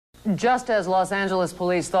Just as Los Angeles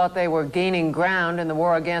police thought they were gaining ground in the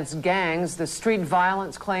war against gangs, the street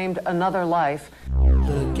violence claimed another life.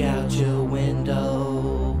 Look out your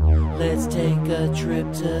window, let's take a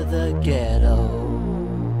trip to the ghetto.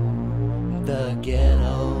 The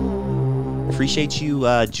ghetto. Appreciate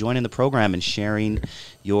you joining the program and sharing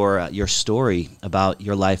your story about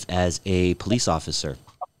your life as a police officer.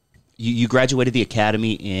 You graduated the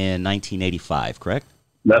academy in 1985, correct?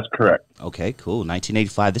 That's correct. Okay, cool.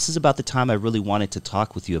 1985. This is about the time I really wanted to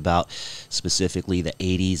talk with you about, specifically the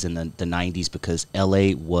 80s and the 90s, because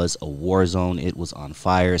LA was a war zone. It was on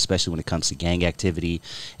fire, especially when it comes to gang activity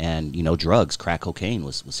and, you know, drugs. Crack cocaine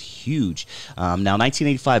was huge. Now,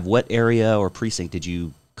 1985, what area or precinct did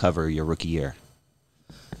you cover your rookie year?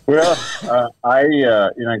 Well, I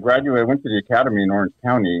graduated, went to the academy in Orange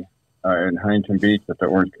County, in Huntington Beach at the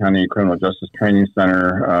Orange County Criminal Justice Training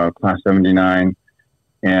Center, Class 79.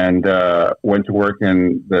 And went to work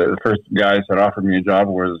in the first guys that offered me a job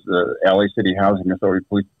was the LA City Housing Authority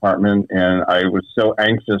Police Department. And I was so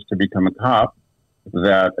anxious to become a cop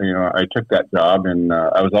that, you know, I took that job. And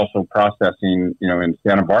I was also processing, you know, in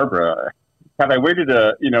Santa Barbara. Had I waited,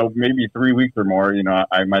 maybe 3 weeks or more, you know,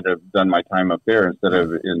 I might have done my time up there instead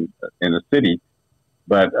of in the city.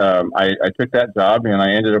 But I took that job and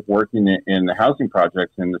I ended up working in the housing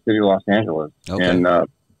projects in the city of Los Angeles. Okay. And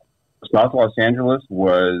South Los Angeles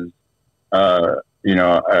was, I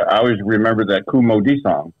always remember that Kool Moe Dee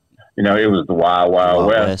song. You know, it was the Wild Wild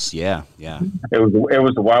West. Yeah. It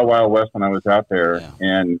was the Wild Wild West when I was out there,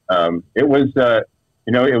 and it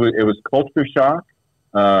was culture shock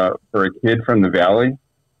for a kid from the Valley,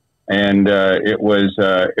 and it was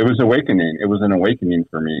awakening. It was an awakening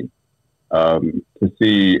for me to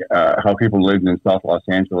see how people lived in South Los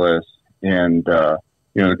Angeles and.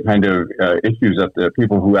 The kind of issues that the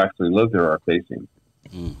people who actually live there are facing.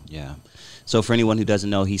 Yeah. So for anyone who doesn't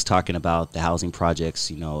know, he's talking about the housing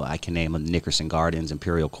projects. You know, I can name them: Nickerson Gardens,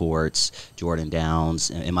 Imperial Courts, Jordan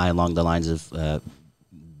Downs. Am I along the lines of the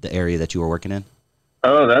area that you were working in?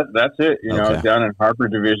 Oh, that's it. You know, down in Harbor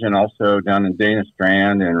Division, also down in Dana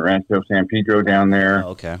Strand and Rancho San Pedro down there. Oh,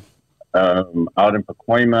 okay. Out in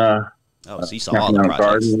Pacoima. Oh, so you saw all the projects.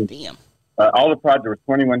 Gardens. Damn. All the projects, there were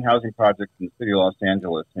 21 housing projects in the city of Los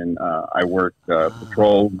Angeles, and I worked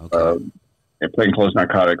patrol, plainclothes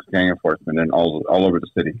narcotics, gang enforcement, and all over the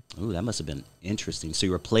city. Ooh, that must have been interesting. So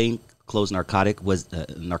you were plainclothes narcotic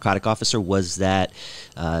officer. Was that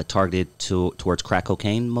targeted towards crack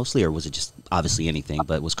cocaine mostly, or was it just obviously anything?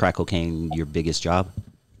 But was crack cocaine your biggest job?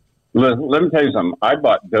 Let me tell you something. I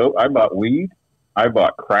bought dope. I bought weed. I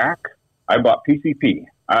bought crack. I bought PCP.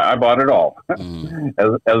 I bought it all as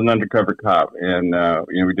an undercover cop, and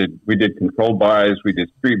we did controlled buys, we did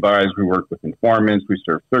street buys, we worked with informants, we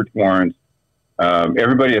served search warrants.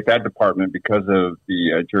 Everybody at that department, because of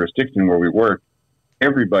the jurisdiction where we worked,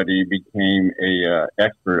 everybody became a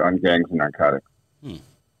expert on gangs and narcotics.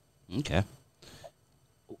 Okay.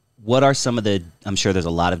 What are some of the, I'm sure there's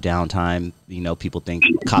a lot of downtime, you know, people think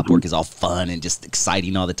cop work is all fun and just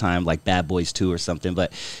exciting all the time, like Bad Boys 2 or something,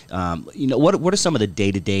 but, what are some of the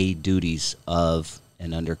day-to-day duties of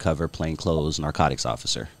an undercover plainclothes narcotics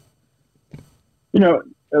officer? You know,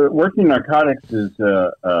 working narcotics is,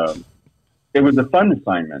 it was a fun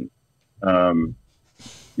assignment.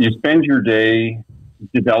 You spend your day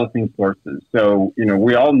developing sources. So, you know,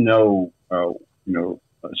 we all know,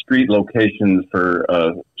 street locations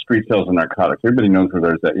for street sales of narcotics. Everybody knows where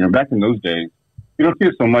there's that. You know, back in those days, you don't see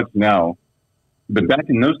it so much now, but back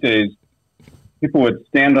in those days, people would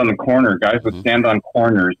stand on the corner. Guys would stand on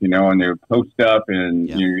corners, you know, and they would post up, and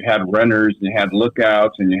you had runners, and you had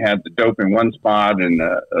lookouts, and you had the dope in one spot, and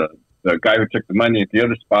the guy who took the money at the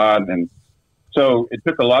other spot. And so it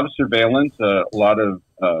took a lot of surveillance, a lot of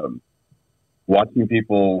watching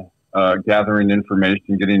people. Gathering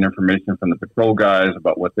information, getting information from the patrol guys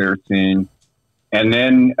about what they're seeing, and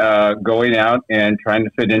then going out and trying to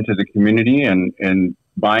fit into the community and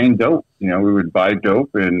buying dope. You know, we would buy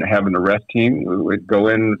dope and have an arrest team. We would go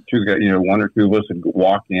in to, one or two of us would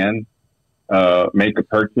walk in, make a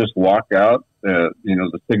purchase, walk out.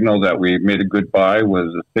 The signal that we made a good buy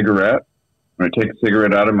was a cigarette. I'm going to take a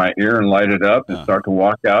cigarette out of my ear and light it up and start to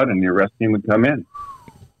walk out, and the arrest team would come in.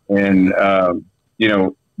 And,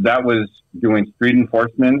 that was doing street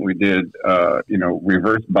enforcement. We did,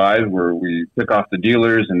 reverse buys where we took off the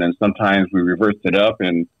dealers, and then sometimes we reversed it up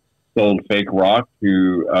and sold fake rock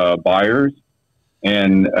to buyers.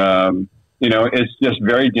 And, it's just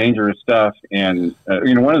very dangerous stuff. And,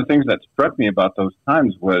 one of the things that struck me about those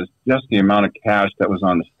times was just the amount of cash that was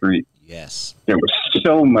on the street. Yes. There was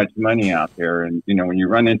so much money out there. And, when you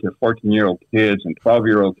run into 14-year-old kids and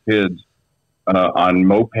 12-year-old kids, on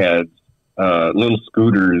mopeds, little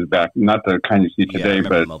scooters back, not the kind you see today,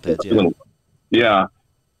 but mopeds, yeah. Little, yeah.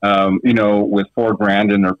 You know, with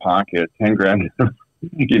 $4,000 in their pocket, 10 grand.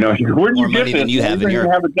 You know, where'd you get this? You have in your,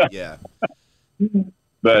 yeah.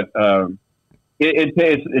 But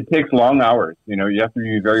it takes long hours. You know, you have to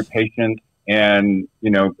be very patient. And, you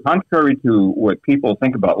know, contrary to what people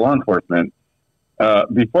think about law enforcement,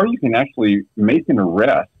 before you can actually make an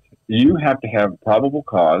arrest, you have to have probable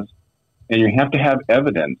cause and you have to have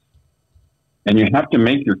evidence and you have to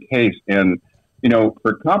make your case. And, you know,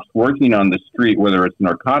 for cops working on the street, whether it's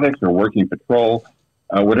narcotics or working patrol,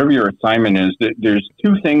 whatever your assignment is, there's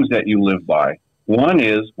two things that you live by. One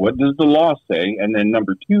is, what does the law say? And then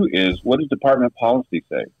number two is, what does department policy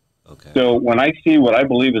say? Okay. So when I see what I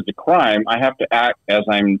believe is a crime, I have to act as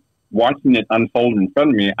I'm watching it unfold in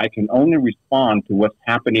front of me. I can only respond to what's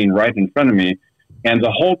happening right in front of me. And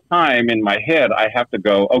the whole time in my head, I have to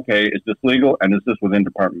go, okay, is this legal? And is this within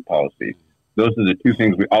department policy? Those are the two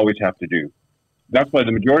things we always have to do. That's why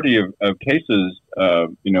the majority of cases,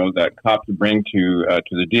 you know, that cops bring to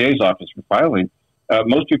the DA's office for filing,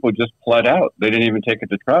 most people just pled out. They didn't even take it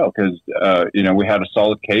to trial because, you know, we had a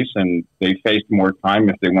solid case and they faced more time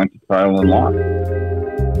if they went to trial and lost.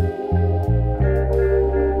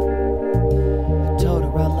 I told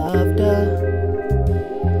her I loved her.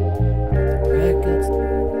 The records.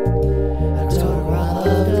 I told her I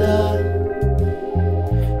loved her.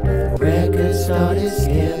 But the records started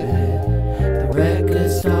skipping. The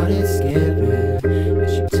records started skipping. And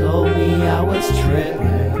she told me I was tripping.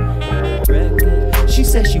 She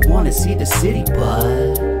said she wanna see the city,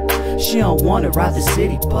 but she don't wanna ride the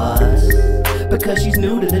city bus. Because she's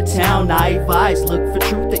new to the town, naive eyes look for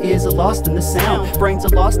truth that is lost in the sound. Brains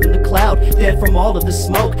are lost in the cloud, dead from all of the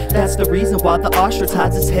smoke. That's the reason why the ostrich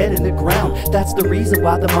hides its head in the ground. That's the reason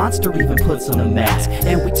why the monster even puts on a mask.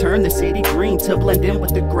 And we turn the city green to blend in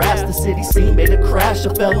with the grass. The city scene made a crash,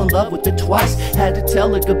 I fell in love with it twice. Had to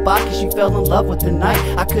tell her goodbye cause she fell in love with the night.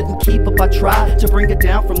 I couldn't keep up, I tried to bring it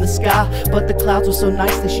down from the sky, but the clouds were so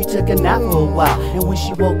nice that she took a nap for a while. And when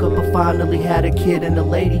she woke up, I finally had a kid and a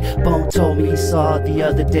lady. Bone told me he saw her the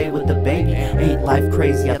other day with the baby. Ain't life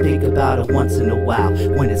crazy? I think about it once in a while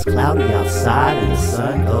when it's cloudy outside and the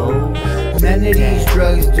sun goes. None of these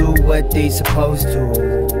drugs do what they supposed to.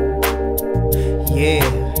 Yeah.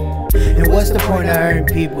 And what's the point of hurting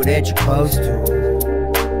people that you're close to?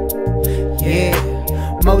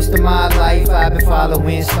 Yeah. Most of my life I've been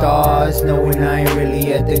following stars, knowing I ain't really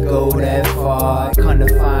had to go that far. Come to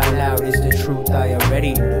find out it's the truth I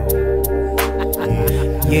already knew.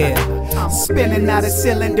 Yeah. Spinning out a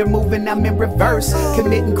cylinder, moving, I'm in reverse.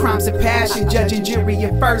 Committing crimes of passion, judging jury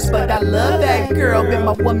at first. But I love that girl, been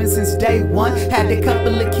my woman since day one. Had a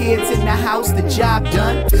couple of kids in the house, the job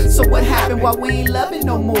done. So what happened, why we ain't loving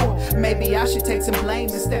no more? Maybe I should take some blame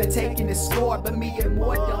instead of taking the score. But me and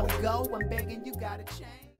more don't go, I'm begging you gotta change.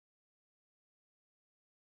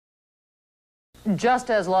 Just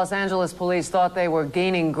as Los Angeles police thought they were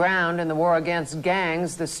gaining ground in the war against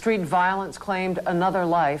gangs, the street violence claimed another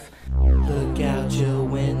life. Look out your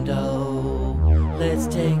window. Let's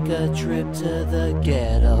take a trip to the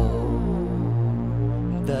ghetto.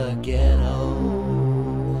 The ghetto.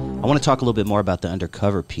 I want to talk a little bit more about the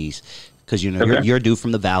undercover piece because, you know, you're a dude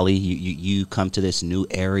from the Valley. You come to this new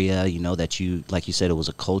area, you know, that you, like you said, it was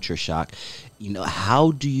a culture shock. You know,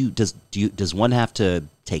 how does one have to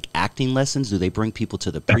take acting lessons? Do they bring people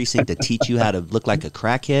to the precinct to teach you how to look like a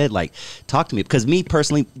crackhead? Like, talk to me. Because me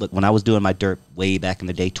personally, look, when I was doing my dirt way back in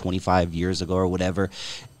the day, 25 years ago or whatever,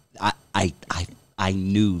 I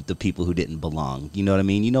knew the people who didn't belong. You know what I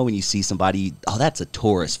mean? You know when you see somebody, oh, that's a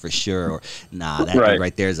tourist for sure, or nah, that dude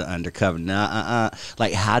right there is an undercover. Nah,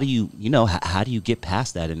 Like, how do you, you know, how do you get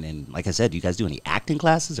past that? And like I said, do you guys do any acting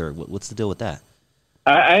classes, or what's the deal with that?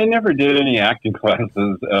 I never did any acting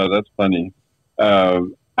classes. That's funny.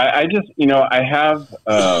 I just, you know, I have,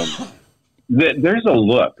 there's a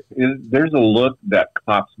look. There's a look that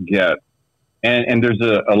cops get, and there's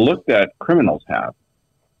a look that criminals have.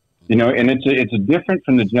 You know, and it's different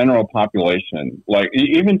from the general population. Like,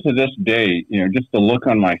 even to this day, you know, just the look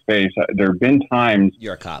on my face, there have been times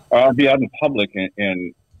you're a cop. I'll be out in public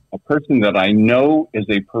and a person that I know is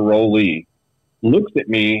a parolee looks at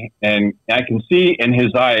me and I can see in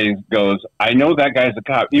his eyes goes, I know that guy's a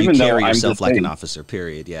cop. Even though I'm yourself just like saying, an officer,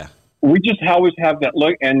 period. Yeah. We just always have that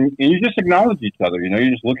look, and you just acknowledge each other. You know, you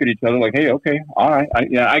just look at each other like, hey, okay, all right,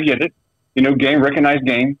 I get it. You know, game, recognize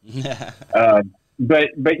game. But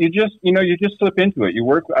you just, you know, you just slip into it.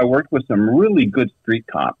 I worked with some really good street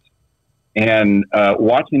cops, and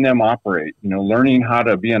watching them operate, learning how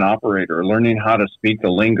to be an operator, learning how to speak the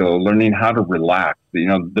lingo, learning how to relax.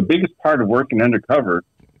 The biggest part of working undercover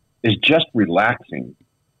is just relaxing,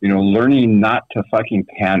 learning not to fucking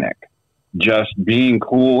panic, just being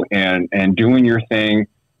cool and doing your thing.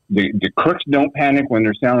 The crooks don't panic when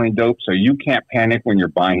they're selling dope, so you can't panic when you're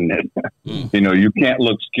buying it. You can't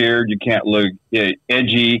look scared. You can't look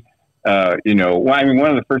edgy. One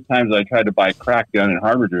of the first times I tried to buy crack down in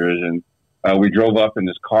Harbor Division, we drove up in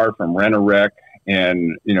this car from Rent-A-Wreck,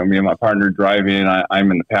 and, me and my partner drive in.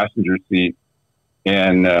 I'm in the passenger seat,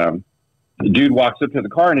 and the dude walks up to the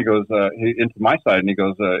car, and he goes into my side, and he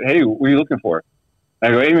goes, "Hey, what are you looking for?"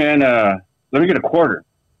 And I go, "Hey, man, let me get a quarter."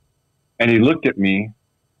 And he looked at me,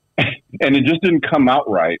 and it just didn't come out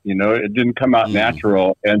right. It didn't come out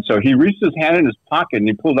natural. And so he reached his hand in his pocket, and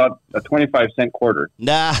he pulled out a 25-cent quarter.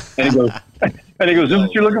 Nah. And he goes, "Is this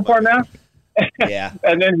what you're looking for now?" Yeah.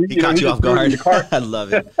 And then he caught you off guard. I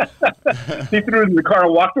love it. He threw it in the car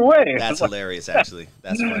and walked away. That's hilarious, actually.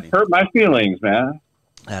 That's funny. Hurt my feelings, man.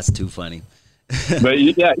 That's too funny. But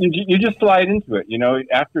you just slide into it.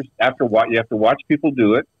 After what, you have to watch people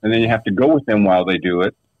do it, and then you have to go with them while they do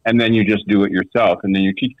it, and then you just do it yourself, and then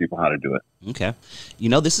you teach people how to do it. Okay.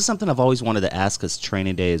 This is something I've always wanted to ask, because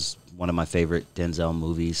Training Day is one of my favorite Denzel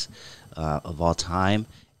movies of all time,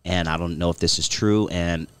 and I don't know if this is true,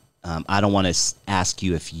 and I don't want to ask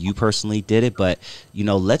you if you personally did it, but,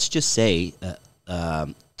 let's just say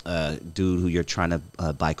dude who you're trying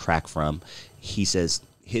to buy crack from, he says,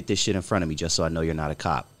 "Hit this shit in front of me just so I know you're not a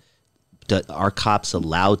cop." Are cops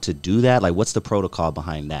allowed to do that? Like, what's the protocol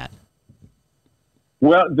behind that?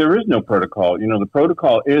 Well, there is no protocol. The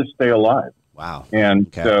protocol is stay alive. Wow. And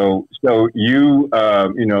okay. so you,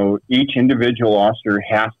 each individual officer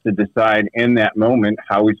has to decide in that moment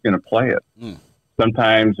how he's going to play it.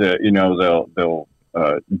 Sometimes, they'll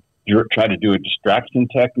try to do a distraction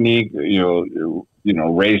technique,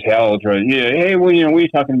 raise hell, hey, what are you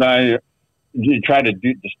talking about? You try to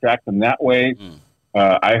distract them that way.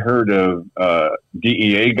 I heard of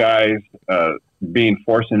DEA guys being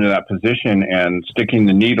forced into that position and sticking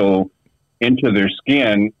the needle into their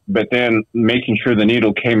skin, but then making sure the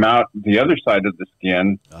needle came out the other side of the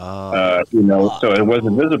skin, so it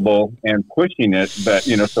wasn't visible, and pushing it, but,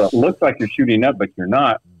 so it looks like you're shooting up, but you're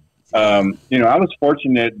not. I was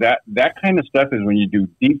fortunate that kind of stuff is when you do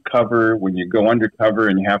deep cover, when you go undercover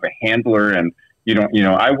and you have a handler, and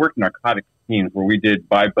I worked narcotics teams where we did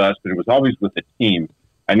buy bust, but it was always with a team.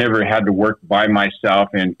 I never had to work by myself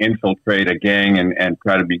and infiltrate a gang and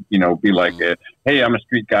try to be like, hey, I'm a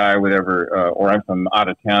street guy, whatever, or I'm from out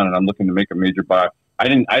of town and I'm looking to make a major buy. I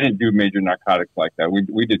didn't do major narcotics like that.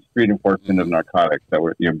 We did street enforcement of narcotics that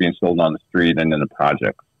were being sold on the street and in the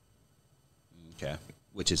projects. Okay,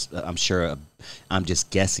 which is I'm sure I'm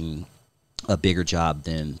just guessing a bigger job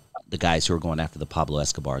than the guys who are going after the Pablo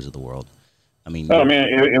Escobars of the world. I mean,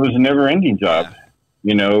 it was a never-ending job. Yeah.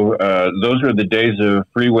 Those were the days of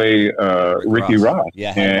Freeway Ricky Ross.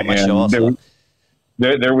 Yeah, and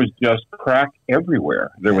there was just crack everywhere.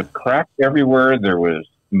 There was crack everywhere. There was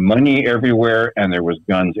money everywhere, and there was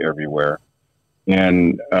guns everywhere.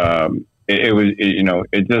 And I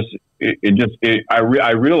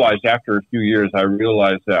realized after a few years, I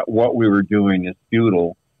realized that what we were doing is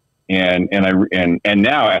futile. And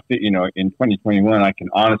now, after, in 2021, I can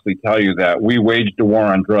honestly tell you that we waged a war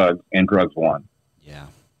on drugs, and drugs won. Yeah,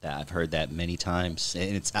 I've heard that many times,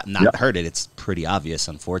 and it's not heard it. It's pretty obvious,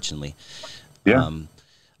 unfortunately. Yeah.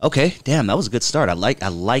 Okay, damn, that was a good start. I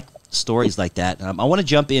like stories like that. I want to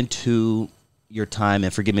jump into your time,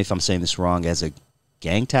 and forgive me if I'm saying this wrong, as a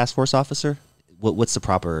gang task force officer. What's the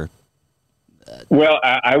proper? Well,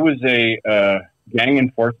 I was a gang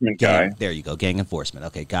enforcement guy. There you go, gang enforcement.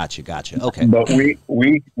 Okay, gotcha. Okay, but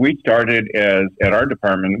we started at our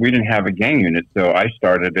department. We didn't have a gang unit, so I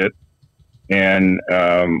started it. And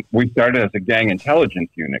we started as a gang intelligence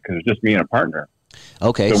unit because it was just me and a partner.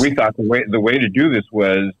 Okay. So we thought the way to do this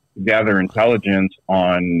was gather intelligence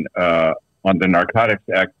on the narcotics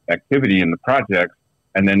activity in the projects,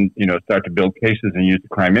 and then start to build cases and use the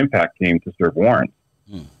crime impact team to serve warrants.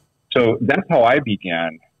 So that's how I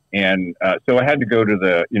began. And so I had to go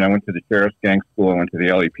to I went to the sheriff's gang school. I went to the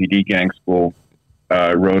LAPD gang school.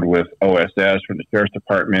 I rode with OSS from the Sheriff's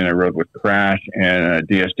Department. I rode with Crash and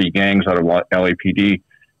DSD gangs out of LAPD.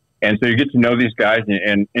 And so you get to know these guys.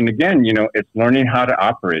 And again, it's learning how to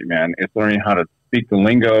operate, man. It's learning how to speak the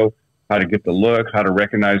lingo, how to get the look, how to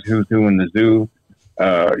recognize who's who in the zoo,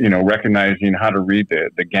 recognizing how to read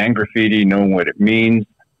the gang graffiti, knowing what it means.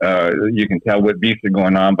 You can tell what beefs are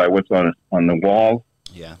going on by what's on the walls.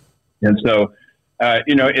 Yeah. And so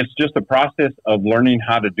it's just a process of learning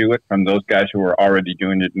how to do it from those guys who are already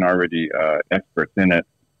doing it and already experts in it.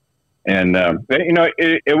 And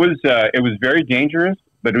it was very dangerous,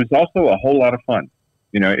 but it was also a whole lot of fun.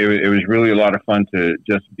 It was really a lot of fun to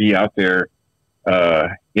just be out there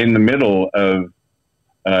in the middle of,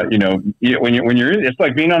 when you're, it's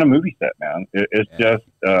like being on a movie set, man. It's just,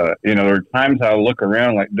 there are times I'll look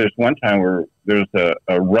around, like there's one time where there's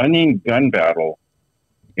a running gun battle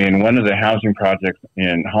in one of the housing projects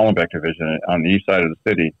in Hollenbeck Division on the east side of the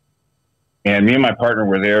city. And me and my partner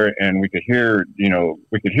were there, and we could hear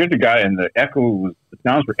the guy, and the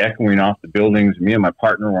sounds were echoing off the buildings. Me and my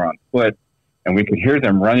partner were on foot, and we could hear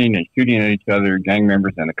them running and shooting at each other, gang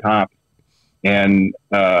members and the cops. And,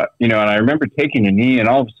 and I remember taking a knee, and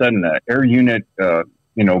all of a sudden the air unit,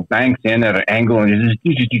 banks in at an angle, and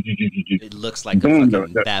it looks like a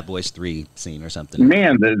fucking Bad Boys 3 scene or something.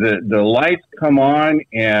 Man, the lights come on,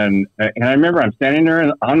 and I remember I'm standing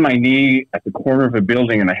there on my knee at the corner of a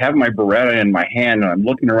building, and I have my Beretta in my hand, and I'm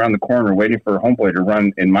looking around the corner waiting for a homeboy to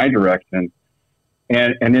run in my direction.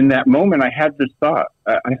 And in that moment, I had this thought.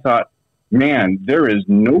 I thought, man, there is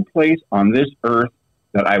no place on this earth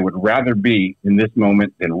that I would rather be in this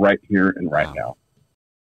moment than right here and right now.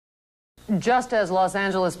 Just as Los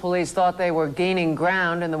Angeles police thought they were gaining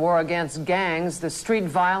ground in the war against gangs, the street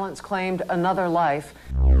violence claimed another life.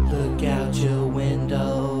 Look out your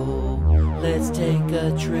window, let's take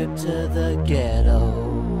a trip to the ghetto.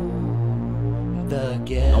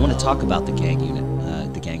 I want to talk about the gang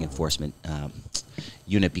unit, the gang enforcement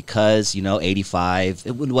unit, because, 85.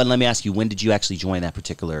 Well, let me ask you, when did you actually join that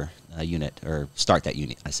particular unit, or start that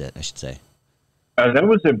unit, I should say? That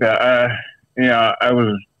was about, I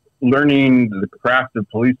was learning the craft of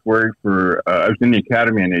police work I was in the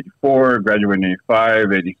academy in 84, graduated in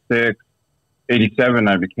 85, 86, 87,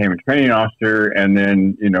 I became a training officer. And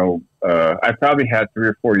then, I probably had 3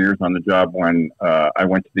 or 4 years on the job when I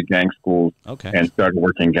went to the gang schools and started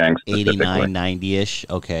working gangs specifically. 89, 90-ish,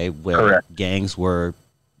 okay, where Correct. Gangs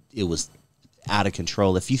it was out of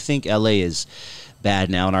control. If you think LA is bad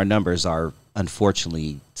now, and our numbers are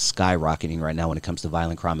unfortunately skyrocketing right now when it comes to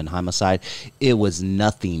violent crime and homicide, it was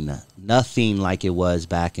nothing like it was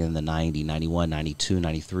back in the 90, 91, 92,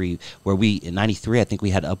 93, where in 93, I think we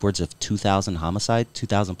had upwards of 2,000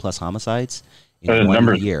 plus homicides in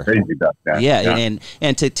one year. Crazy about that. Yeah.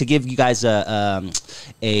 And to give you guys a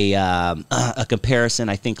comparison,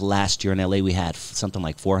 I think last year in LA we had something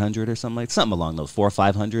like 400 or something along those 400 or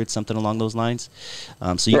 500, something along those lines.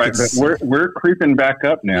 So you right, but we're creeping back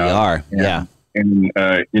up now. We are, yeah. And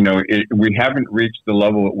we haven't reached the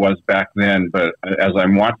level it was back then. But as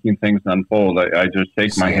I'm watching things unfold, I just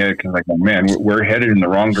shake my head because I go, man, we're headed in the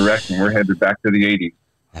wrong direction. We're headed back to the 80s.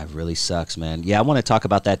 That really sucks, man. Yeah, I want to talk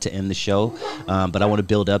about that to end the show, but I want to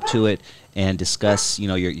build up to it and discuss,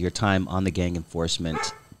 your time on the gang enforcement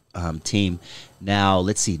team. Now,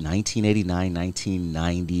 let's see, 1989,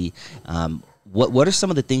 1990. What are some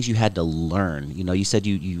of the things you had to learn? You said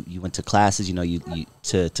you went to classes,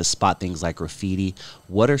 to spot things like graffiti.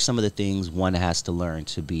 What are some of the things one has to learn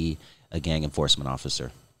to be a gang enforcement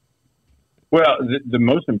officer? Well, the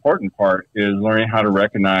most important part is learning how to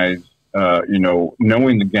recognize,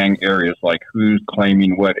 knowing the gang areas, like who's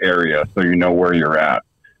claiming what area, so you know where you're at.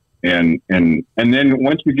 And then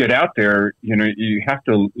once you get out there, you have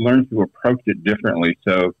to learn to approach it differently.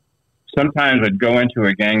 So sometimes I'd go into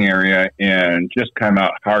a gang area and just come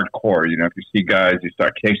out hardcore. If you see guys, you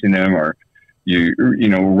start chasing them, or you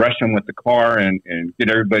rush them with the car and get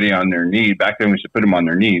everybody on their knees. Back then we used to put them on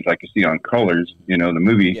their knees, like you see on Colors, the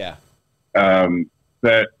movie. Yeah.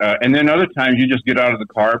 And then other times you just get out of the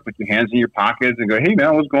car, put your hands in your pockets and go, hey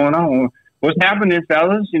man, what's going on? What's happening,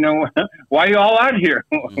 fellas? Why are you all out here?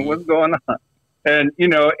 What's going on? And,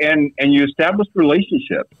 you establish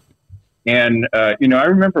relationships. And, I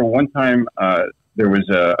remember one time, I went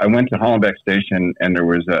to Hollenbeck Station, and there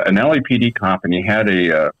was an LAPD cop, and he had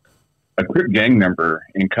a Crip gang member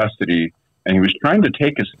in custody, and he was trying to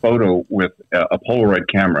take his photo with a Polaroid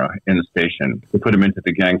camera in the station to put him into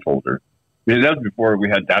the gang folder. That was before we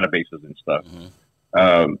had databases and stuff.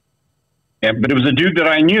 Mm-hmm. But it was a dude that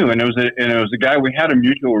I knew, and it was a guy, we had a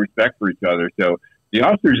mutual respect for each other. So the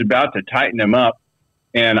officer's about to tighten him up,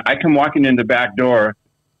 and I come walking in the back door,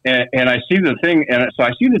 and I see the thing, and so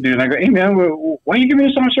I see the dude, and I go, hey man, why are you giving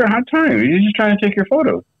this officer a hard time? He's just trying to take your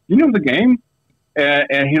photo. You know the game.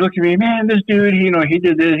 And he looked at me, man, this dude, he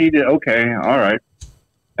did this, he did, okay, all right.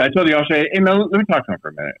 I told the officer, hey man, let me talk to him for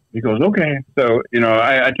a minute. He goes, okay. So,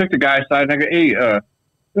 I took the guy aside, and I go, hey,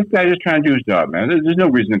 this guy just trying to do his job, man. There's no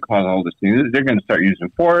reason to cause all this thing. They're going to start using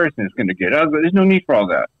force, and it's going to get ugly. There's no need for all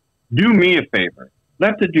that. Do me a favor.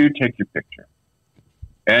 Let the dude take your picture.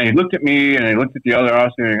 And he looked at me and he looked at the other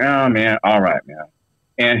officer and, oh, man, all right, man.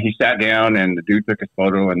 And he sat down and the dude took his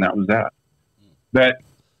photo and that was that. But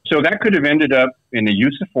so that could have ended up in the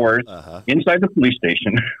use of force inside the police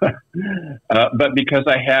station. But because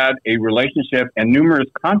I had a relationship and numerous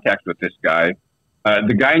contacts with this guy,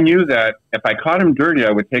 the guy knew that if I caught him dirty,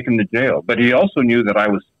 I would take him to jail. But he also knew that I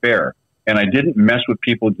was fair and I didn't mess with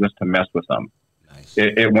people just to mess with them. Nice.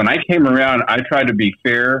 When I came around, I tried to be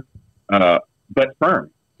fair, but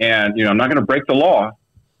firm. And, you know, I'm not going to break the law,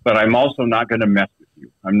 but I'm also not going to mess with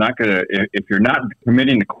you. I'm not going to, if you're not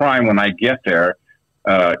committing a crime when I get there,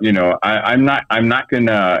 you know, I'm not going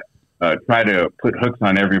to try to put hooks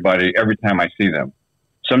on everybody every time I see them.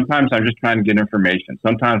 Sometimes I'm just trying to get information.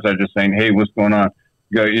 Sometimes I'm just saying, hey, what's going on?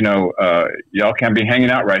 You know, y'all can't be hanging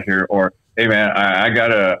out right here. Or, hey, man, I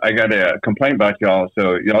got a complaint about y'all,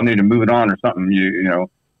 so y'all need to move it on or something. You know,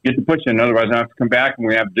 get the pushing. Otherwise, I have to come back and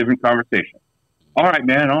we have a different conversation. All right,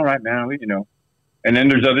 man. You know. And then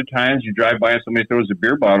there's other times you drive by and somebody throws a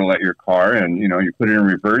beer bottle at your car and, you know, you put it in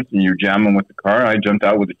reverse and you jam them with the car. I jumped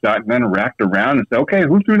out with a shotgun and racked around and said, okay,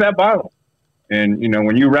 who threw that bottle? And, you know,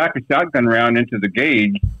 when you rack a shotgun round into the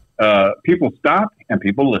gauge, people stop and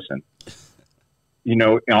people listen. You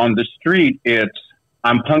know, on the street, it's,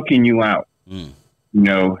 I'm punking you out. You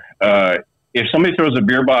know, if somebody throws a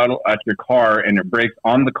beer bottle at your car and it breaks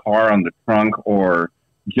on the car, on the trunk, or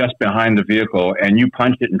just behind the vehicle, and you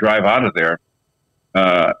punch it and drive out of there,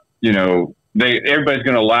 you know, everybody's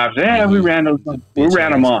going to laugh. Yeah, we ran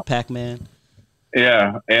them off. Pac-Man.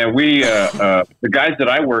 Yeah, and we, the guys that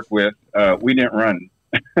I work with, we didn't run.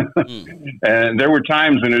 And there were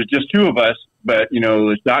times when it was just two of us, but, you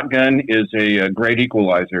know, the shotgun is a great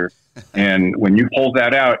equalizer. And when you pull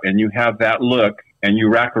that out and you have that look and you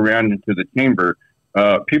rack around into the chamber,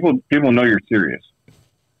 people know you're serious.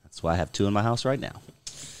 That's why I have two in my house right now.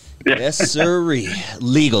 Yes, sirree.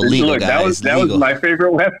 Legal, Look, guys. That was my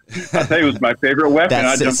favorite weapon. I'll tell you, it was my favorite weapon.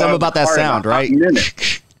 Something about that sound, right?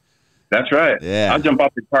 That's right. Yeah. I'll jump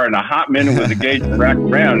off the car in a hot minute with the gauge and rack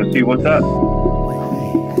around and see what's up.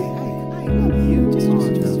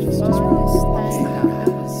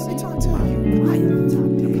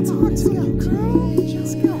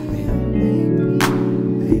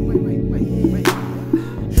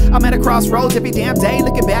 I'm at a crossroads every damn day,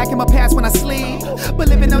 looking back at my past when I sleep. But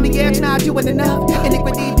living on the edge, not doing enough.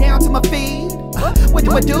 Iniquity down to my feet. What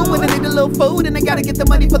do I do when I need a little food and I gotta get the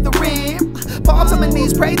money for the rent? Fall to my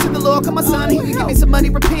knees, pray to the Lord, come my son, he can give me some money,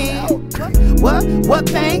 repent. What,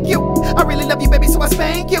 thank you. I really love you, baby, so I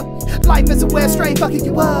spank you. Life is a wet straight fucking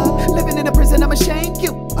you up. Living in a prison, I'ma shank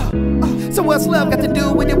you. So what's love got to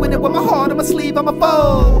do when you're winning with my heart on my sleeve, I'm a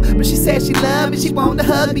foe. But she said she loved me, she wanted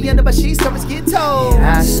to hug me under my sheets, so it's get told. And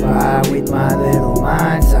I spy with my little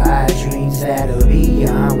mind's eye, dreams that are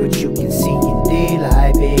beyond what you can see in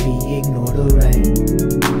daylight. Baby, ignore the rain,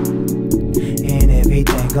 and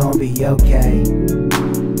everything gon' be okay.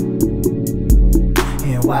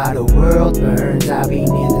 And while the world burns, I'll be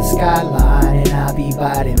near the skyline, and I'll be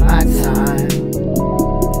biding my time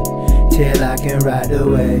till I can ride the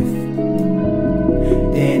wave.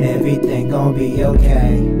 Then everything gon' be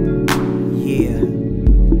okay. Yeah.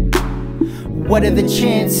 What are the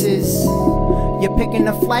chances? You're picking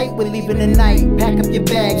a flight, we're leaving tonight. Pack up your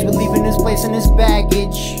bags, we're leaving this place and this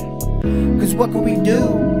baggage. Cause what can we do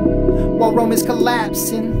while Rome is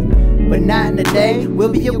collapsing? But not in a day,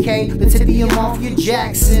 we'll be okay. Let's hit the off your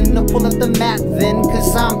Jackson. Or pull up the map then,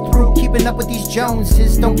 cause I'm through keeping up with these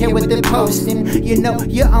Joneses. Don't care what they're posting, you know,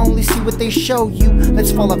 you only see what they show you.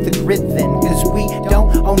 Let's fall off the grid then, cause we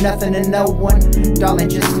don't owe nothing to no one. Darling,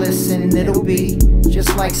 just listen, it'll be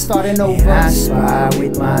just like starting over. And I spy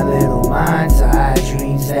with my little mind's eye,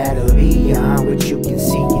 dreams that are beyond what you can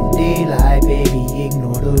see in daylight. Baby,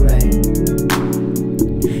 ignore the rain,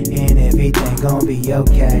 and everything gon' be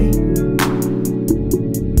okay.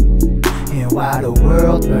 And while the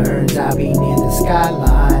world burns, I'll be near the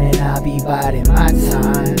skyline, and I'll be biding my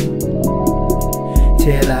time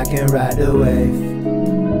till I can ride the wave.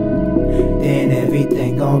 Then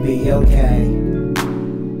everything gon' be okay.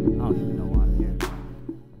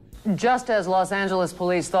 Just as Los Angeles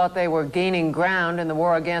police thought they were gaining ground in the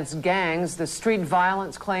war against gangs, the street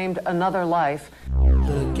violence claimed another life.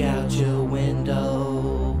 Look out your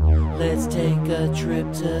window, let's take a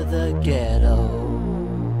trip to the ghetto.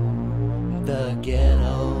 The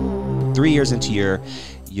ghetto. 3 years into your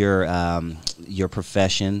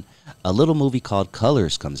profession, a little movie called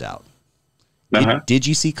Colors comes out. Did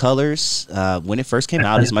you see Colors when it first came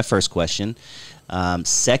out? Is my first question.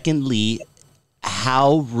 Secondly,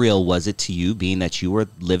 how real was it to you, being that you were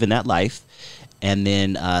living that life? And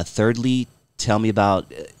then thirdly, tell me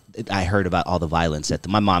about I heard about all the violence that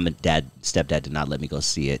my mom and stepdad did not let me go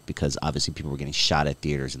see it because obviously people were getting shot at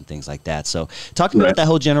theaters and things like that. So talk to me about that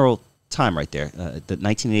whole general time right there, the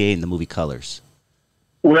 1988 and the movie Colors.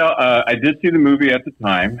 Well, I did see the movie at the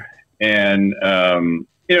time, and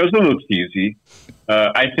it was a little cheesy.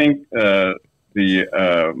 I think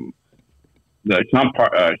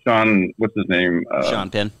Sean, what's his name? Sean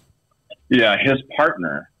Penn. Yeah, his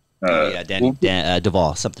partner.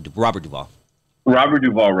 Duvall, Robert Duvall. Robert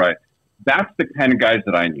Duvall, right? That's the kind of guys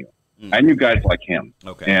that I knew. I knew guys like him.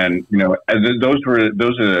 Okay. And those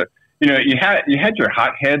are you had your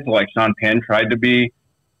hotheads like Sean Penn tried to be,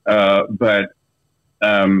 but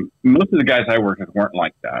most of the guys I worked with weren't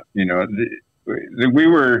like that. We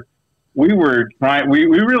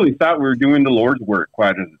really thought we were doing the Lord's work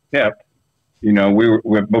quite as a tip. But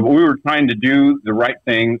we were trying to do the right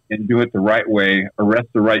thing and do it the right way, arrest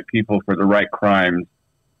the right people for the right crimes,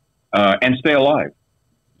 and stay alive.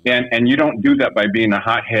 And you don't do that by being a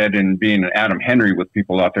hothead and being an Adam Henry with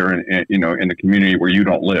people out there in the community where you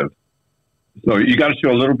don't live. So you got to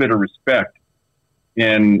show a little bit of respect.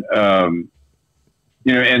 And, and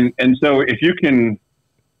so if you can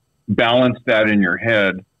balance that in your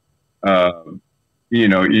head,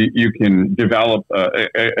 you can develop,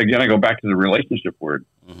 again, I go back to the relationship word.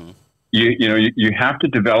 Mm-hmm. You have to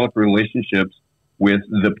develop relationships with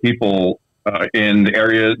the people in the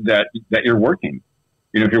area that you're working.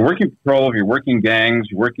 If you're working patrol, if you're working gangs,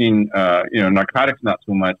 you're working, narcotics, not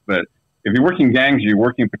so much, but if you're working gangs, you're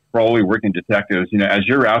working patrol, you're working detectives, as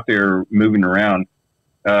you're out there moving around,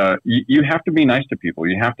 you have to be nice to people.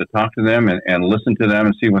 You have to talk to them and listen to them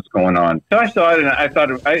and see what's going on. So I saw it, and I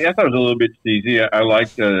thought it was a little bit cheesy. I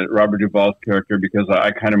liked Robert Duvall's character because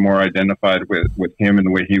I kind of more identified with him and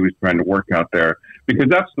the way he was trying to work out there, because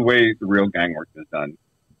that's the way the real gang work is done.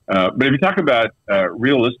 But if you talk about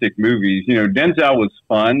realistic movies, Denzel was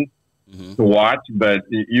fun to watch, but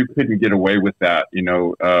you couldn't get away with that.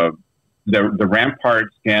 The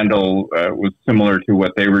Rampart scandal was similar to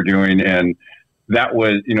what they were doing, and that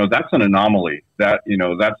was, that's an anomaly. That's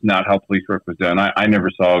not how police work was done. I never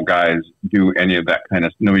saw guys do any of that kind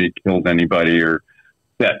of, nobody killed anybody or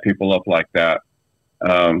set people up like that.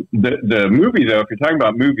 The movie, though, if you're talking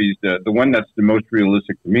about movies, the one that's the most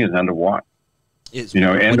realistic to me is End of Watch. What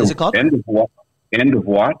is it called? End of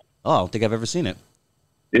Watch. Oh, I don't think I've ever seen it.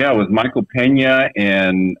 Yeah, it was Michael Pena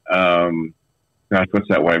and, gosh, what's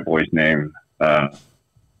that white boy's name?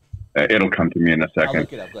 It'll come to me in a second. I'll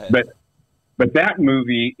look it up. Go ahead. But that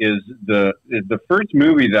movie is the first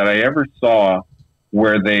movie that I ever saw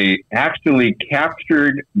where they actually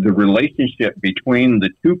captured the relationship between the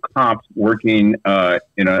two cops working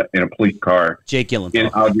in a police car. Jake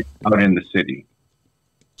Gyllenhaal. Out in the city.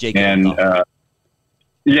 Jake Gyllenhaal.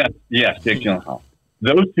 Yes, Jake Gyllenhaal.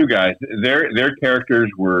 Those two guys, their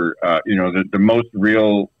characters were the most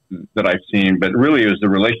real that I've seen. But really, it was the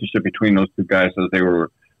relationship between those two guys as they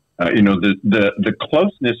were. The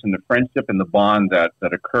closeness and the friendship and the bond that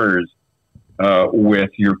occurs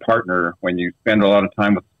with your partner when you spend a lot of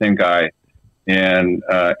time with the same guy and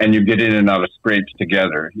you get in and out of scrapes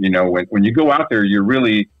together. When you go out there, you're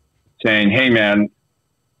really saying, hey, man,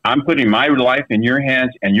 I'm putting my life in your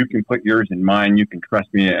hands and you can put yours in mine. You can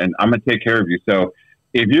trust me and I'm going to take care of you. So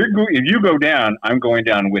if you go down, I'm going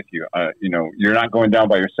down with you. You're not going down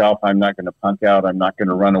by yourself. I'm not going to punk out. I'm not going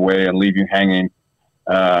to run away and leave you hanging.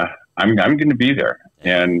 I'm going to be there,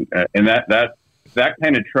 and that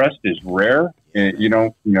kind of trust is rare.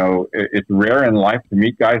 It's rare in life to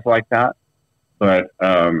meet guys like that. But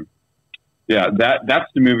that's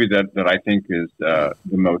the movie that I think is the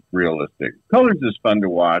most realistic. Colors is fun to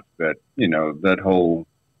watch, but the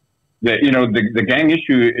gang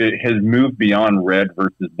issue has moved beyond red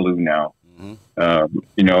versus blue now.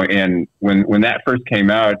 And when that first came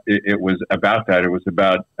out, it was about that. It was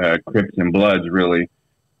about Crips and Bloods, really.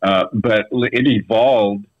 But it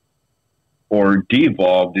evolved or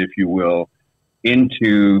devolved, if you will,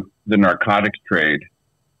 into the narcotics trade.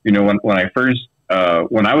 When I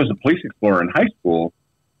was a police explorer in high school,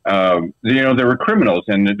 there were criminals,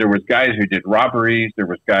 and there was guys who did robberies, there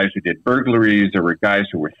was guys who did burglaries, there were guys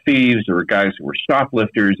who were thieves, there were guys who were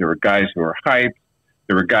shoplifters, there were guys who were hypes,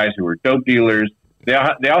 there were guys who were dope dealers. They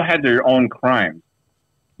all had their own crimes.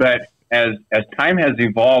 But as time has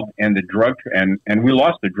evolved and the drug and we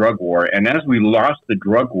lost the drug war, and as we lost the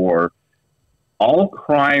drug war, all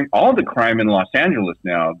the crime in Los Angeles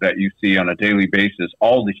now that you see on a daily basis,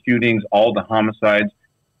 all the shootings, all the homicides,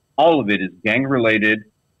 all of it is gang related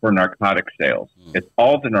for narcotic sales. It's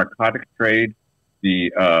all the narcotics trade.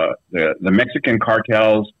 The Mexican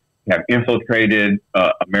cartels have infiltrated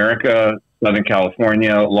America Southern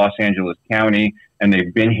California, Los Angeles County, and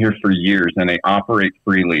they've been here for years, and they operate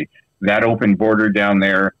freely. That open border down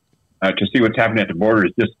there, to see what's happening at the border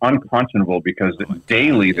is just unconscionable, because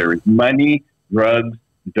daily there is money, drugs,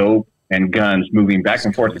 dope, and guns moving back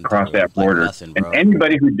and forth across that border. And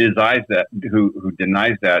anybody who denies that, who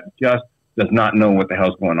denies that, just does not know what the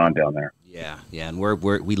hell's going on down there. Yeah, yeah, and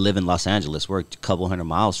we live in Los Angeles. We're a couple hundred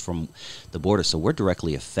miles from the border, so we're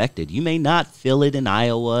directly affected. You may not feel it in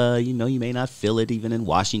Iowa, you know, you may not feel it even in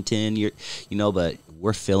Washington, but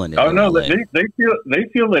we're feeling it. Oh no, they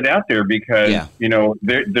feel it out there, because you know,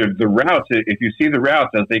 the routes. If you see the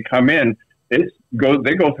routes as they come in,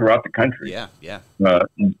 they go throughout the country. Yeah, yeah.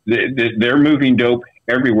 They're moving dope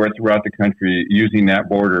everywhere throughout the country using that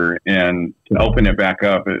border, and to open it back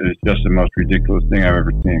up is just the most ridiculous thing I've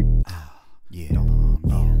ever seen. Yeah, come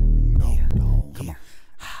on.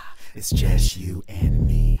 It's just you and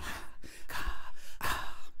me.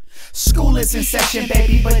 School is in session,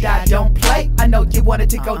 baby, but I don't play. I know you wanted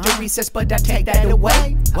to go to recess, but I take that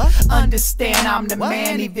away. Understand I'm the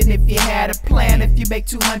man, even if you had a plan. If you make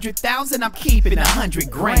 200,000, I'm keeping 100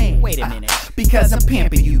 grand. Wait a minute, because I'm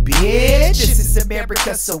pimping you, bitch. This is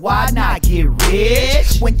America, so why not get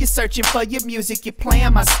rich? When you're searching for your music, you're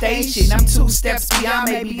playing my station. I'm 2 steps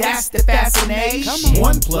beyond, maybe that's the fascination.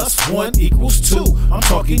 1 + 1 = 2. I'm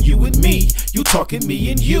talking you and me, you talking me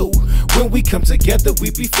and you. When we come together,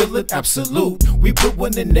 we be feeling absolute. We put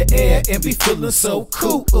one in the air and be feeling so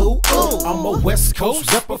cool. Ooh, ooh. I'm a West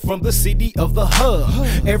Coast rapper from the city of the hub.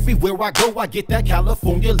 Everywhere I go, I get that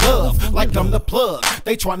California love, like I'm the plug.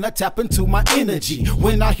 They tryna tap into my energy.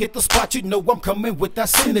 When I hit the spot, you know I'm coming with that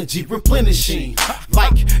synergy, replenishing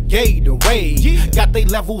like Gatorade. Got they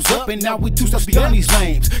levels up, and now we 2 steps beyond these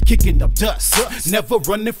lames, kicking up dust, never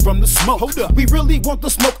running from the smoke. Hold up, we really want the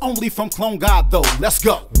smoke only from Clone God though. Let's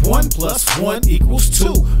go. 1 + 1 =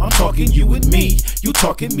 2. I'm talking you and me, you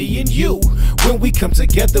talking me and you. When we come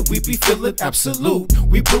together, we be feeling absolute.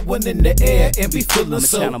 We put one in the air and be feeling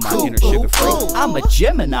so cool. I'm a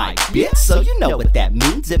Gemini, bitch, so you know what that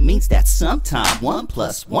means. It means that sometime 1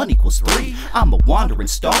 + 1 = 3. I'm a wandering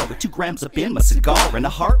star with 2 grams up in my cigar and a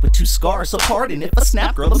heart with 2 scars. So pardon if I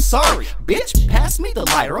snap, girl, I'm sorry. Bitch, pass me the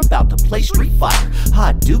lighter, I'm about to play Street Fighter.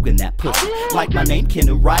 Hot dugan that pussy, like my name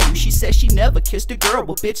Ken Ryu. She says she never kissed a girl.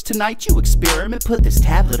 Well, bitch, tonight you experiment. Put this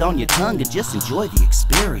tablet on your tongue and just enjoy the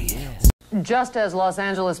experience. Just as Los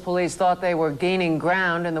Angeles police thought they were gaining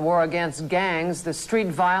ground in the war against gangs, the street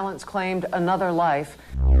violence claimed another life.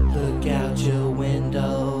 Look out your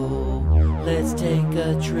window, let's take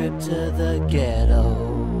a trip to the ghetto.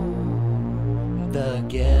 The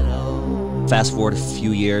ghetto. Fast forward a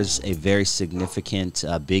few years, a very significant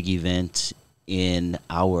big event in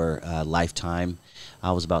our lifetime.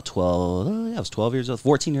 I was about 12, I was 12 years old,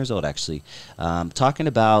 14 years old actually, talking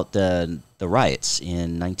about the riots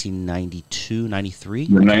in 1992, 93.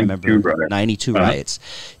 The 92 riots.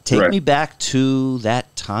 Take me back to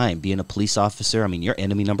that time, being a police officer. I mean, you're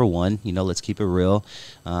enemy number 1, you know, let's keep it real.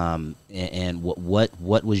 And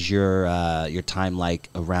what was your time like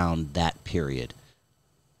around that period?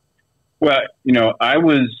 Well, you know, I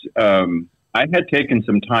had taken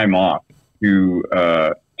some time off to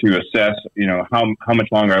assess, you know, how much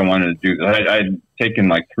longer I wanted to do this. I'd taken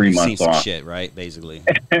like 3 months off. Shit, right? Basically,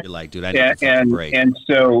 you're like, dude, I need a break. And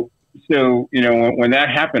so you know, when that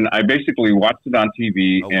happened, I basically watched it on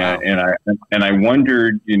TV, and I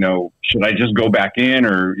wondered, you know, should I just go back in,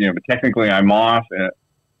 or, you know, but technically I'm off.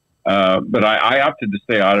 But I opted to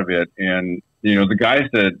stay out of it, and you know, the guys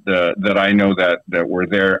that I know that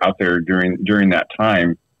were out there during that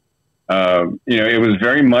time. You know, it was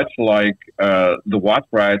very much like the Watts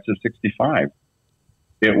riots of '65.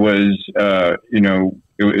 It was, you know,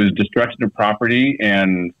 it was destruction of property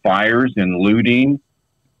and fires and looting,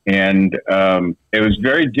 and it was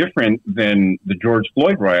very different than the George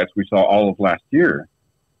Floyd riots we saw all of last year.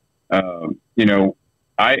 You know,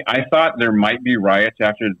 I thought there might be riots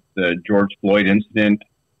after the George Floyd incident,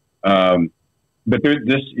 but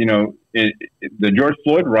you know, the George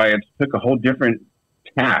Floyd riots took a whole different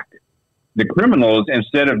tack. The criminals,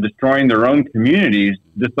 instead of destroying their own communities,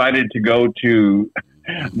 decided to go to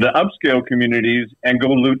the upscale communities and go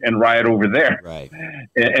loot and riot over there. Right.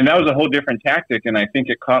 And that was a whole different tactic, and I think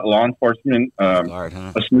it caught law enforcement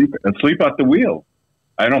asleep at the wheel.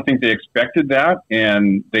 I don't think they expected that,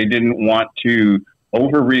 and they didn't want to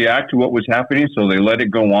overreact to what was happening, so they let it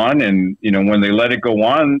go on. And, you know, when they let it go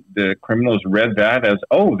on, the criminals read that as,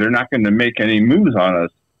 oh, they're not going to make any moves on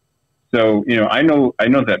us. So, you know, I know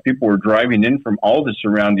that people were driving in from all the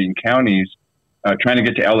surrounding counties, trying to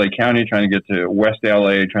get to LA County, trying to get to West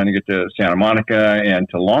LA, trying to get to Santa Monica and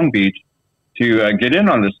to Long Beach to get in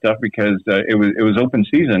on this stuff because it was open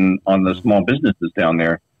season on the small businesses down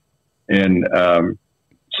there, and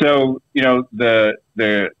so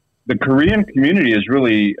the Korean community is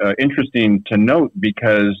really interesting to note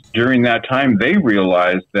because during that time they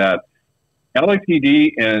realized that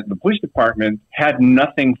LAPD and the police department had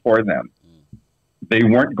nothing for them. They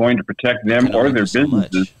weren't going to protect them or their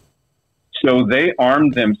businesses. So they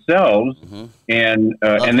armed themselves, and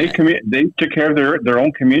they took care of their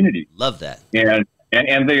own community. Love that.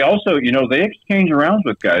 And they also, they exchanged rounds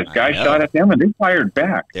with guys. Guys shot at them, and they fired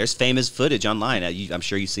back. There's famous footage online. I'm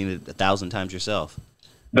sure you've seen it 1,000 times yourself.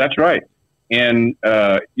 That's right. And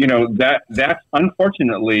that's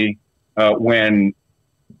unfortunately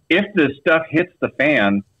if the stuff hits the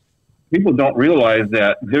fan, people don't realize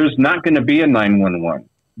that there's not going to be a 911.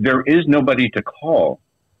 There is nobody to call.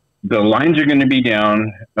 The lines are going to be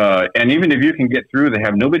down, and even if you can get through, they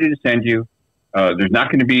have nobody to send you. There's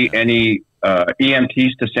not going to be any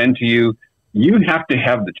EMTs to send to you. You have to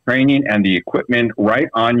have the training and the equipment right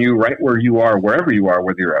on you, right where you are, wherever you are,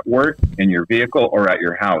 whether you're at work, in your vehicle, or at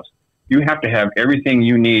your house. You have to have everything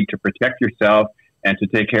you need to protect yourself and to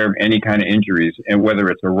take care of any kind of injuries. And whether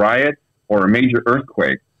it's a riot or a major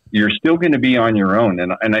earthquake, you're still going to be on your own.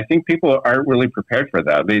 And I think people aren't really prepared for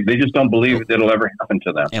that. They just don't believe it'll ever happen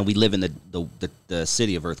to them. And we live in the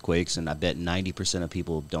city of earthquakes, and I bet 90% of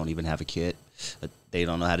people don't even have a kit. They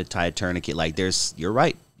don't know how to tie a tourniquet. You're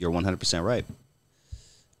right. You're 100% right.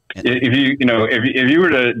 And if you were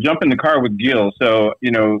to jump in the car with Gil, so,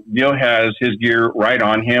 Gil has his gear right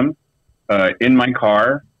on him in my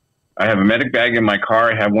car. I have a medic bag in my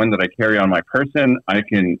car. I have one that I carry on my person. I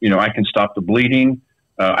can stop the bleeding.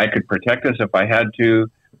 I could protect us if I had to.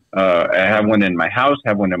 I have one in my house,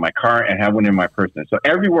 have one in my car, and have one in my person. So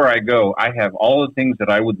everywhere I go, I have all the things that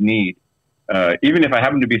I would need, even if I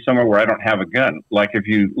happen to be somewhere where I don't have a gun. Like if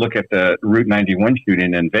you look at the Route 91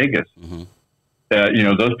 shooting in Vegas,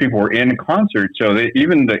 those people were in concert. So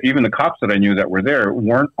even the cops that I knew that were there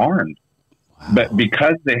weren't armed. Wow. But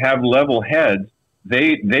because they have level heads,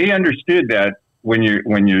 they understood that when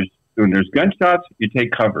there's gunshots, you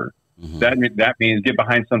take cover. That means get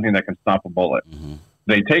behind something that can stop a bullet.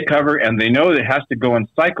 They take cover, and they know it has to go in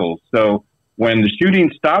cycles. So when the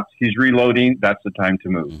shooting stops, he's reloading. That's the time to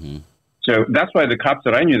move. So that's why the cops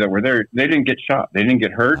that I knew that were there, they didn't get shot. They didn't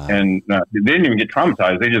get hurt, and they didn't even get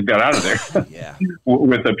traumatized. They just got out of there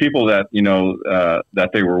with the people that, that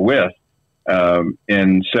they were with.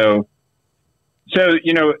 And so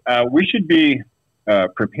we should be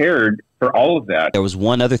prepared for all of that. There was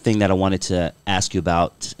one other thing that I wanted to ask you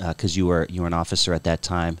about, because you were an officer at that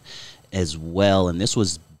time as well, and this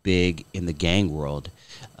was big in the gang world.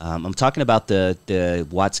 I'm talking about the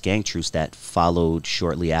Watts gang truce that followed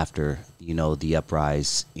shortly after, the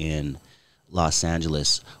uprise in Los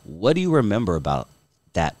Angeles. What do you remember about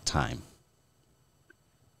that time?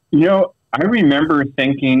 I remember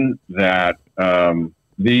thinking that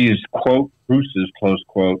these, quote, truces, close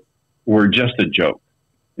quote, were just a joke.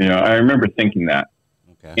 I remember thinking that.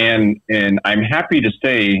 Okay. And I'm happy to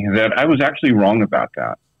say that I was actually wrong about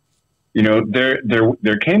that.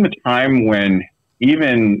 There came a time when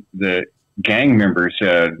even the gang members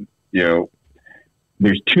said,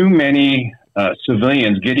 there's too many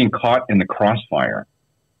civilians getting caught in the crossfire.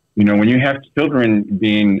 When you have children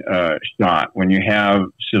being shot, when you have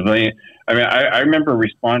civilian, I remember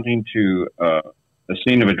responding to the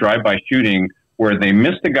scene of a drive-by shooting where they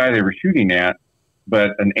missed the guy they were shooting at,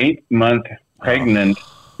 but an 8-month pregnant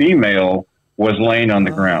female was laying on the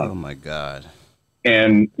ground. Oh my God.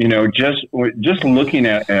 And, just looking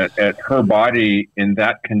at her body in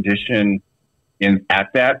that condition, at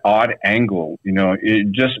that odd angle,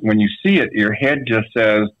 it just, when you see it, your head just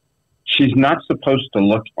says, she's not supposed to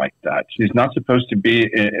look like that. She's not supposed to be,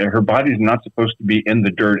 her body's not supposed to be in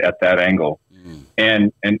the dirt at that angle.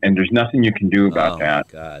 And there's nothing you can do about that.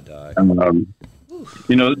 God, dog.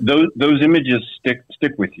 Those images stick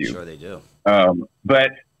with you. Sure they do.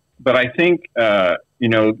 But I think, there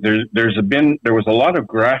was a lot of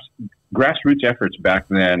grassroots efforts back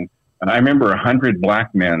then. And I remember 100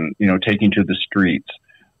 black men, taking to the streets.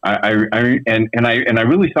 I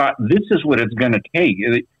really thought, this is what it's going to take.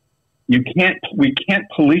 We can't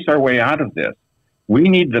police our way out of this. We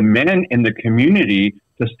need the men in the community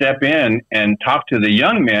to step in and talk to the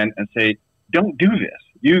young men and say, don't do this.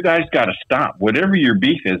 You guys got to stop. Whatever your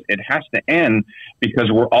beef is, it has to end,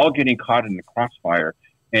 because we're all getting caught in the crossfire,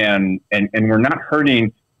 and we're not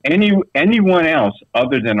hurting anyone else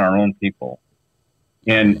other than our own people.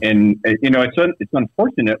 And it's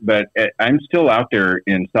unfortunate, but I'm still out there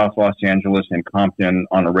in South Los Angeles and Compton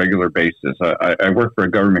on a regular basis. I work for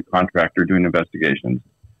a government contractor doing investigations,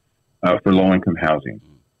 for low-income housing.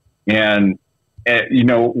 And, you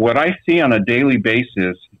know, what I see on a daily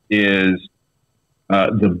basis is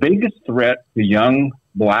the biggest threat to young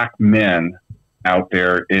black men out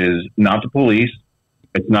there is not the police.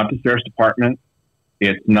 It's not the sheriff's department.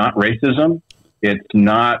 It's not racism. It's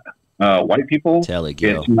not white people.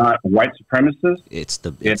 It's not white supremacists.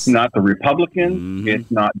 It's not the Republicans. It's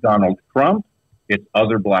not Donald Trump. It's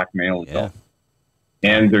other black males.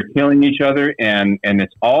 And they're killing each other, and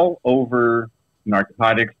it's all over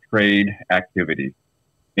narcotics trade activity.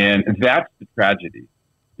 And that's the tragedy.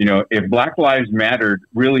 You know, if Black Lives Mattered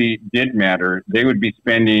really did matter, they would be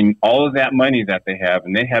spending all of that money that they have,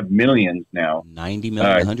 and they have millions now, 90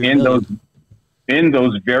 million, 100 million. In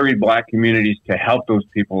those very black communities to help those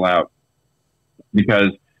people out. Because,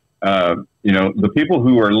 you know, the people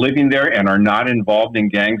who are living there and are not involved in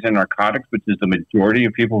gangs and narcotics, which is the majority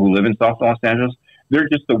of people who live in South Los Angeles, they're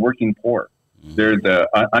just the working poor. They're the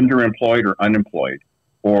underemployed or unemployed,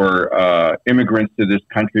 or immigrants to this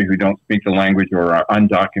country who don't speak the language or are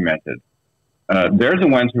undocumented. They're the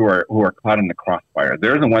ones who are caught in the crossfire.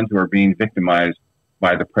 They're the ones who are being victimized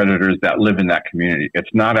by the predators that live in that community. It's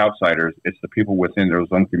not outsiders. It's the people within those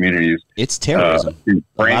own communities. It's terrorism.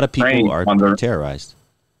 A lot of people are terrorized.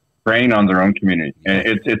 Preying on their own community. And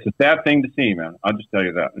it's a sad thing to see, man. I'll just tell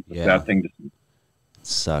you that. It's a sad thing to see.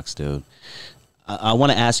 Sucks, dude. I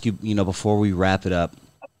want to ask you, you know, before we wrap it up,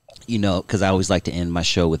 you know, because I always like to end my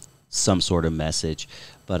show with some sort of message.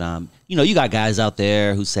 But, you know, you got guys out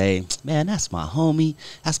there who say, man, that's my homie.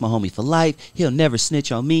 That's my homie for life. He'll never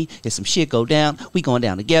snitch on me. If some shit go down, we going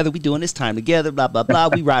down together. We doing this time together, blah, blah, blah.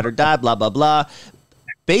 We ride or die, blah, blah, blah.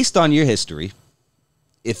 Based on your history,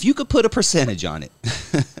 if you could put a percentage on it,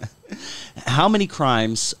 how many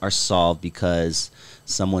crimes are solved because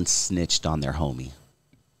someone snitched on their homie?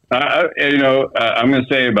 You know, I'm going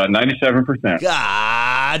to say about 97%.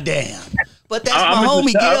 God damn. But that's my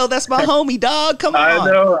homie, Gil. That's my homie, dog. Come on.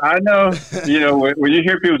 I know. You know, when you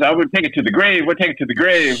hear people say, I would take it to the grave, we'll take it to the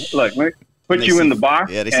grave. Look, put you in the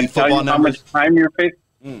box and tell you how much time you're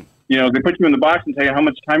facing. You know, they put you in the box and tell you how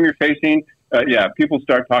much time you're facing. Yeah, people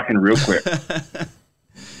start talking real quick.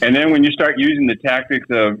 And then when you start using the tactics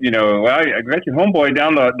of, you know, well, I got your homeboy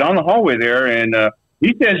down the hallway there, and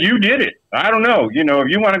he says you did it. I don't know. You know, if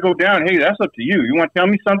you want to go down, hey, that's up to you. You want to tell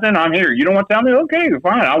me something? I'm here. You don't want to tell me? Okay,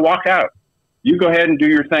 fine. I'll walk out. You go ahead and do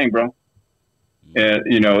your thing, bro.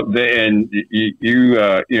 You know,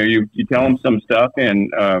 you tell them some stuff,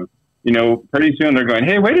 and you know, pretty soon they're going,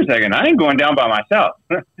 hey, wait a second, I ain't going down by myself.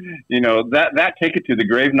 You know, that take it to the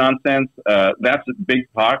grave nonsense. That's a big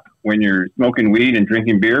talk when you're smoking weed and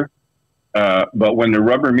drinking beer. But when the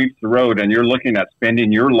rubber meets the road and you're looking at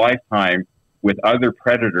spending your lifetime with other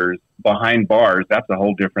predators behind bars, that's a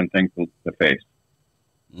whole different thing to face.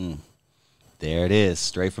 There it is,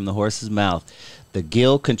 straight from the horse's mouth. The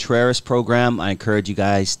Gil Contreras program. I encourage you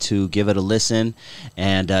guys to give it a listen.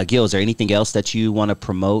 And Gil, is there anything else that you want to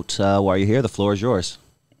promote while you're here? The floor is yours.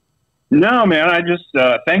 No, man. I just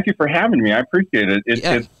thank you for having me. I appreciate it.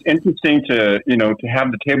 It's interesting to to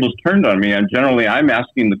have the tables turned on me. And generally, I'm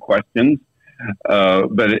asking the questions,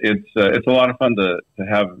 but it's a lot of fun to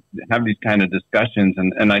have these kind of discussions.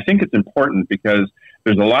 And I think it's important because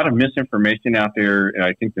there's a lot of misinformation out there.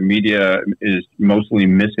 I think the media is mostly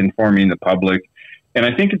misinforming the public, and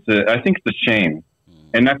I think it's a shame.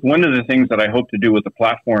 And that's one of the things that I hope to do with the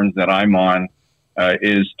platforms that I'm on,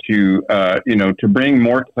 is to to bring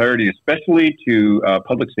more clarity, especially to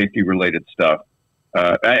public safety related stuff.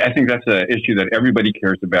 I think that's an issue that everybody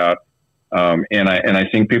cares about, and I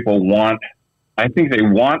think people want. I think they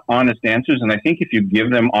want honest answers, and I think if you give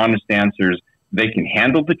them honest answers, they can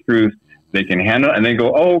handle the truth. They can handle, and they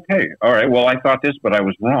go, oh, okay, all right. Well, I thought this, but I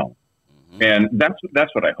was wrong. And that's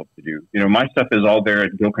what I hope to do. You know, my stuff is all there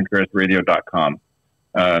at GilContrerasRadio.com.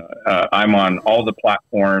 I'm on all the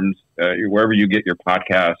platforms, wherever you get your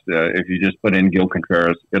podcast. If you just put in Gil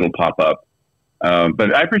Contreras, it'll pop up.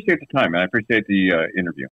 But I appreciate the time, and I appreciate the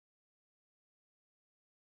interview.